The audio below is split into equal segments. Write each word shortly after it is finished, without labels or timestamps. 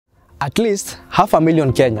At least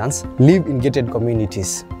 500,000 Kenyans live in gated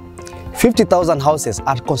communities. 50,000 houses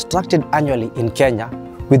are constructed annually in Kenya,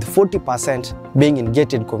 with 40% being in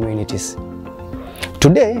gated communities.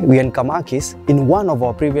 Today, we are in Kamakis in one of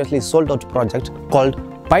our previously sold out projects called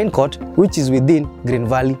Pine Court, which is within Green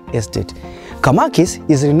Valley Estate. Kamakis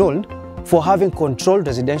is renowned for having controlled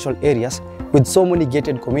residential areas with so many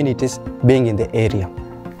gated communities being in the area.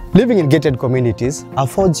 Living in gated communities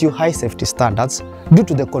affords you high safety standards due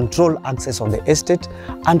to the controlled access of the estate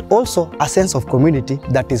and also a sense of community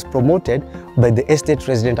that is promoted by the Estate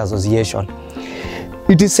Resident Association.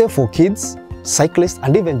 It is safe for kids, cyclists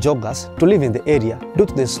and even joggers to live in the area due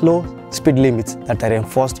to the slow speed limits that are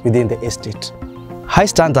enforced within the estate. High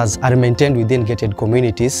standards are maintained within gated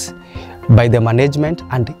communities by the management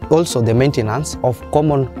and also the maintenance of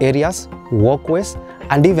common areas, walkways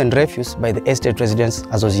and even refuse by the Estate Residents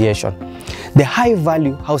Association. The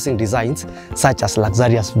high-value housing designs such as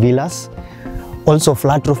luxurious villas, also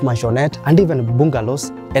flat roof maisonette and even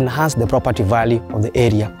bungalows enhance the property value of the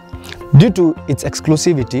area. Due to its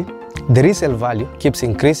exclusivity, the resale value keeps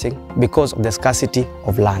increasing because of the scarcity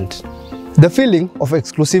of land. The feeling of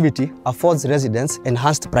exclusivity affords residents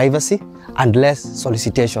enhanced privacy and less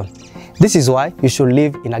solicitation. This is why you should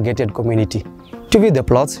live in a gated community. To view the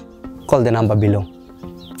plots, call the number below.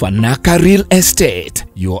 Fanaka Real Estate,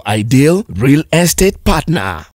 your ideal real estate partner.